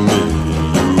by me,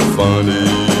 you funny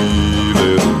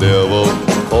little devil."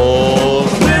 Oh,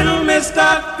 little Miss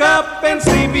Stuck Up and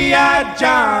CBI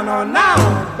John are now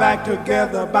back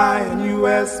together buying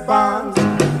U.S. bonds.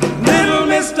 Little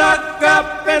Miss Stuck Up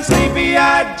and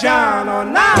CBI John are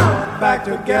now back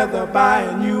together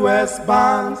buying U.S.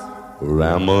 bonds.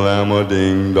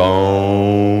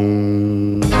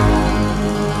 Ram-a-lam-a-ding-dong.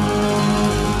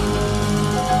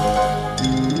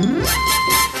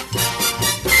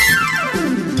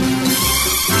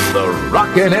 The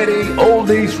Rockin' Eddie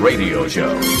Oldies Radio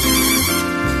Show.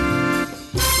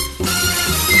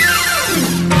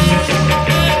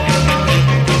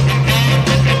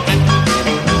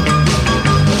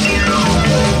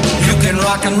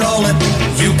 Rock and roll it,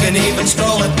 you can even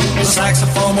stroll it. The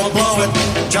saxophone will blow it,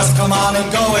 just come on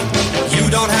and go it. You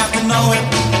don't have to know it,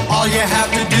 all you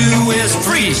have to do is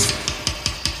freeze.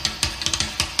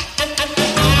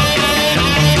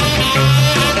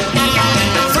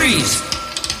 Freeze.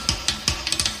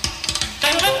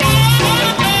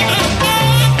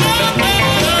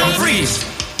 Freeze.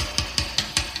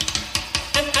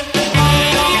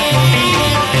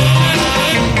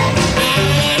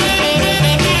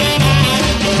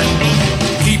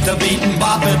 The beat and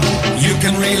bop it, you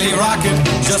can really rock it.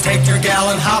 Just take your gal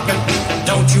and hop it,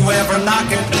 don't you ever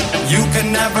knock it. You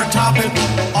can never top it,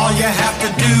 all you have to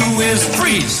do is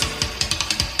freeze.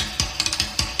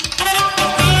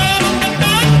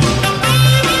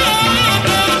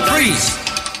 Freeze.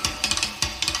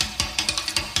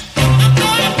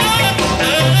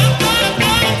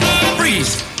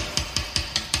 Freeze.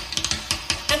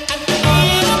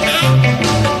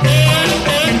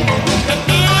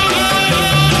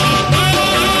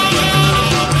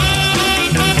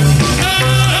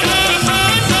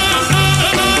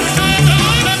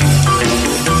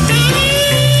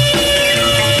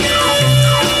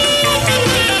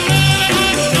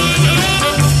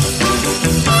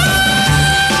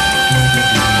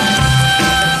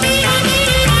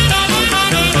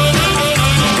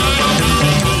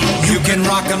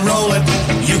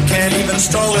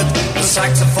 Stroll it, the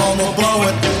saxophone will blow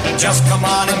it. Just come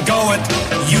on and go it.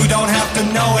 You don't have to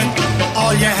know it.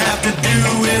 All you have to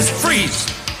do is freeze.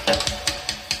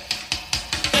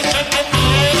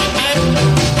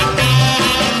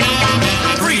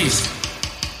 Freeze.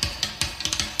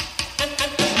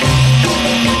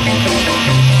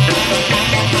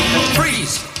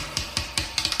 Freeze.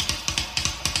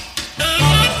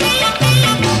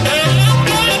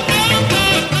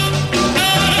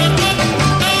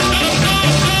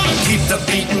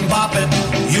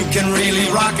 You can really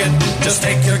rock it. Just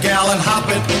take your gal and hop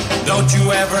it. Don't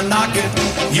you ever knock it.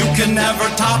 You can never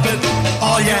top it.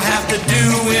 All you have to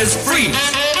do is freeze.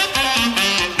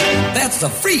 That's the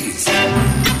freeze.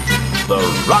 The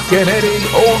Rockin' Eddie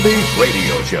Oldies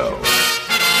Radio Show.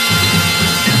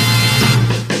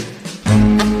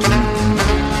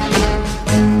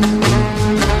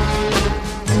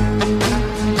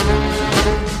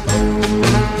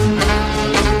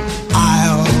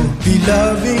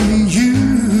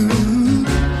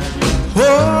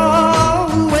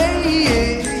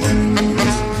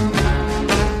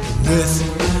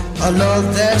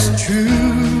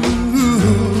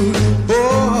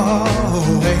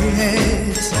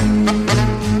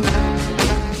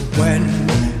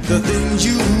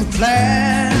 you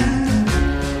plan?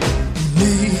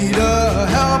 Need a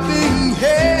helping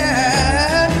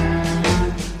hand?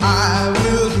 I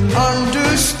will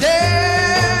understand.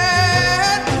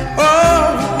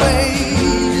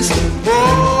 Always,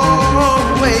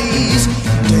 always,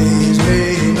 days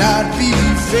may not be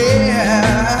fair.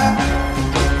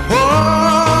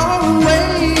 Always,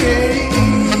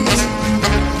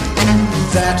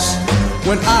 that's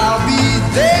when I'll be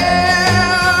there.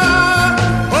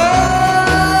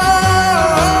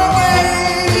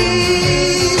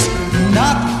 Always,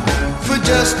 not for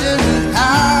just an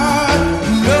hour,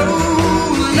 no,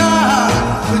 not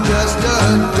for just a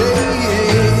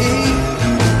day,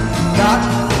 not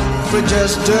for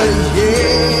just a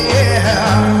year,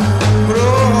 but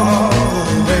always,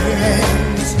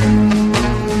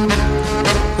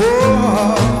 always,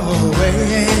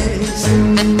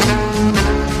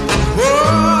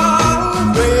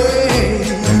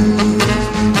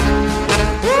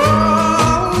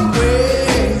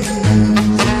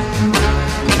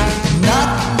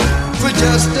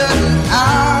 just an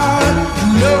hour,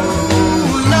 no,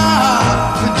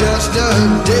 not for just a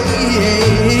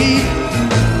day,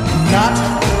 not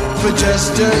for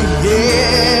just a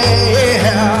year,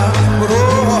 but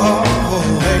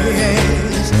always,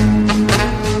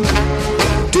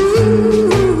 do,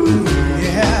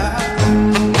 yeah,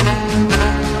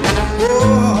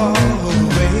 always,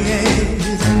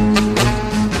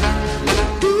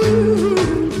 do,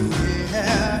 yeah.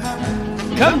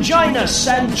 Come join us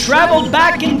and travel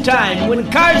back in time when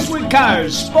cars were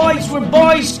cars, boys were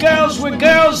boys, girls were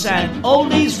girls, and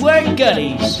oldies were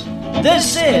goodies.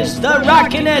 This is the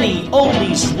Rockin' Eddie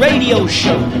Oldies Radio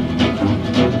Show.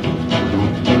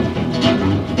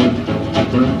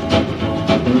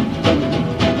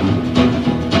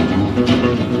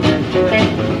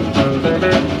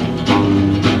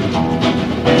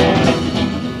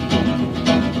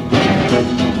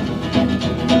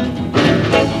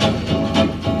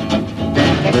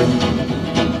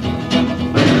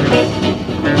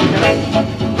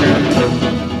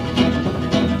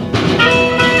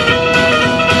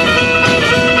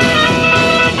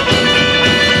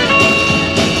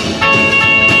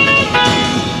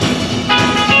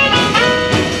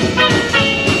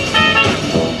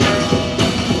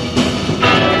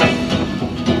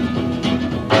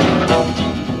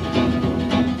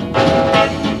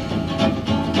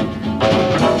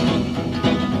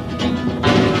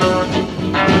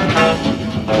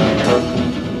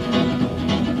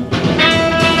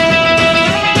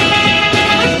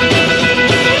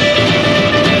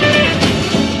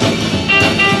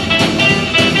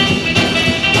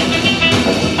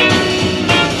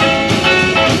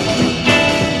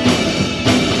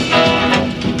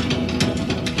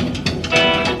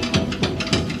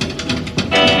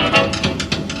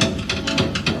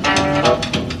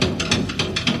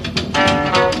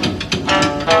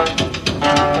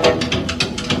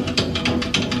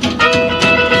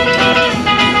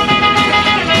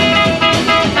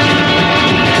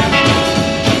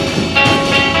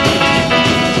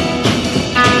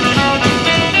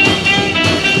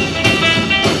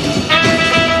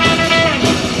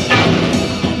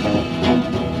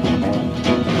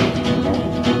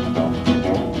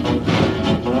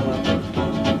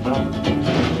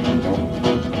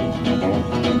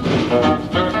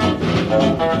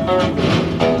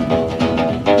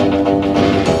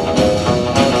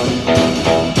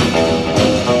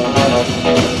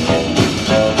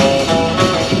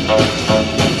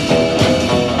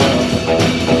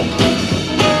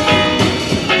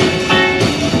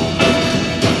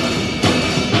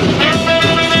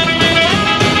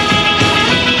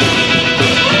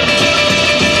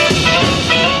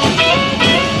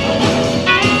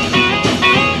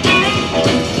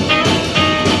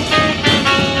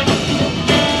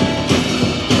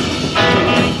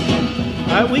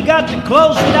 We got to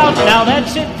close it out now.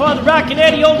 That's it for the Rockin'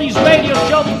 Eddie Oldies Radio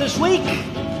Show for this week.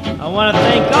 I want to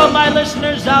thank all my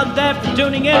listeners out there for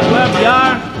tuning in, wherever you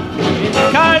are. In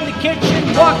the car, in the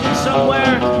kitchen, walking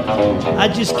somewhere. I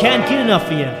just can't get enough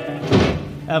of you.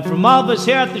 From all of us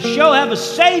here at the show, have a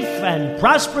safe and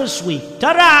prosperous week.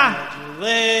 Ta-da!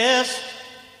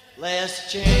 Last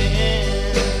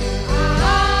chance.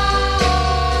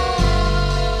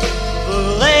 The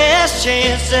last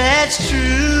chance, that's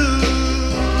true.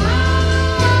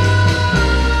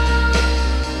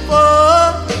 For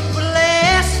the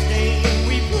last game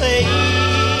we played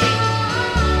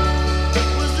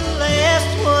was the last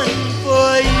one for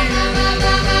you.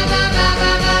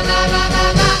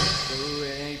 So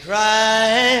ain't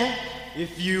crying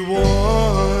if you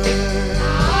want.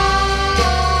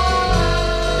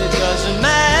 It doesn't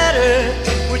matter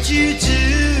what you do.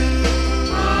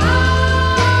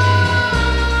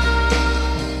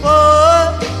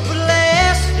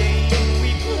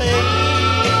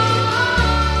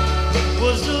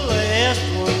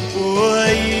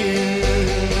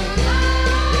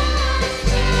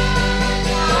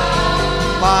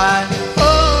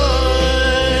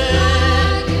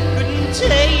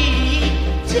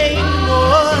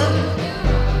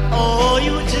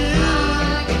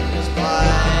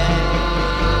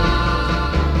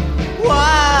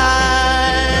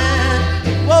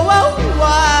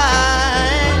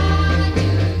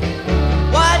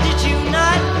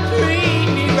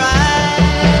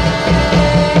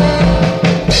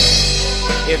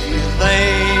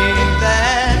 think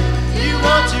that you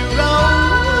want to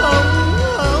roam,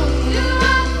 you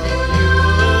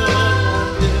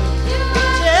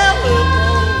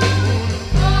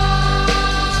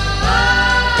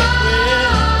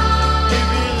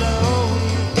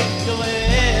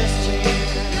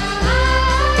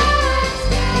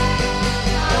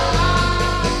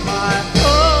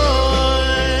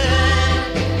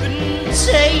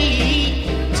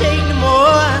take no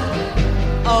more.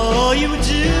 All you would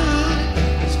do